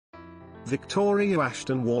Victoria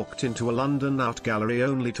Ashton walked into a London art gallery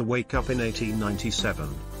only to wake up in 1897.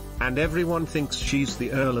 And everyone thinks she's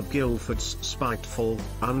the Earl of Guildford's spiteful,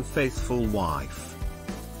 unfaithful wife.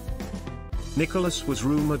 Nicholas was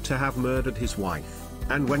rumoured to have murdered his wife,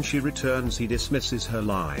 and when she returns he dismisses her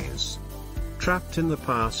lies. Trapped in the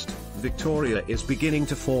past, Victoria is beginning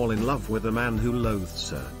to fall in love with a man who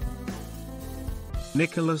loathes her.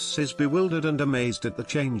 Nicholas is bewildered and amazed at the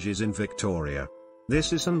changes in Victoria.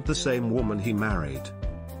 This isn't the same woman he married.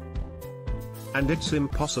 And it's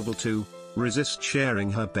impossible to resist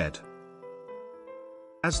sharing her bed.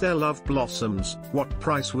 As their love blossoms, what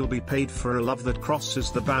price will be paid for a love that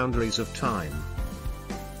crosses the boundaries of time?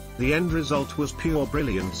 The end result was pure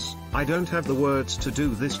brilliance. I don't have the words to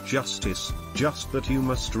do this justice, just that you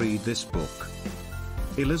must read this book.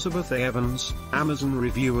 Elizabeth A. Evans, Amazon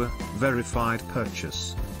reviewer, verified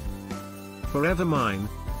purchase. Forever Mine.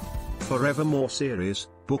 Forevermore series,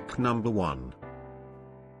 book number 1.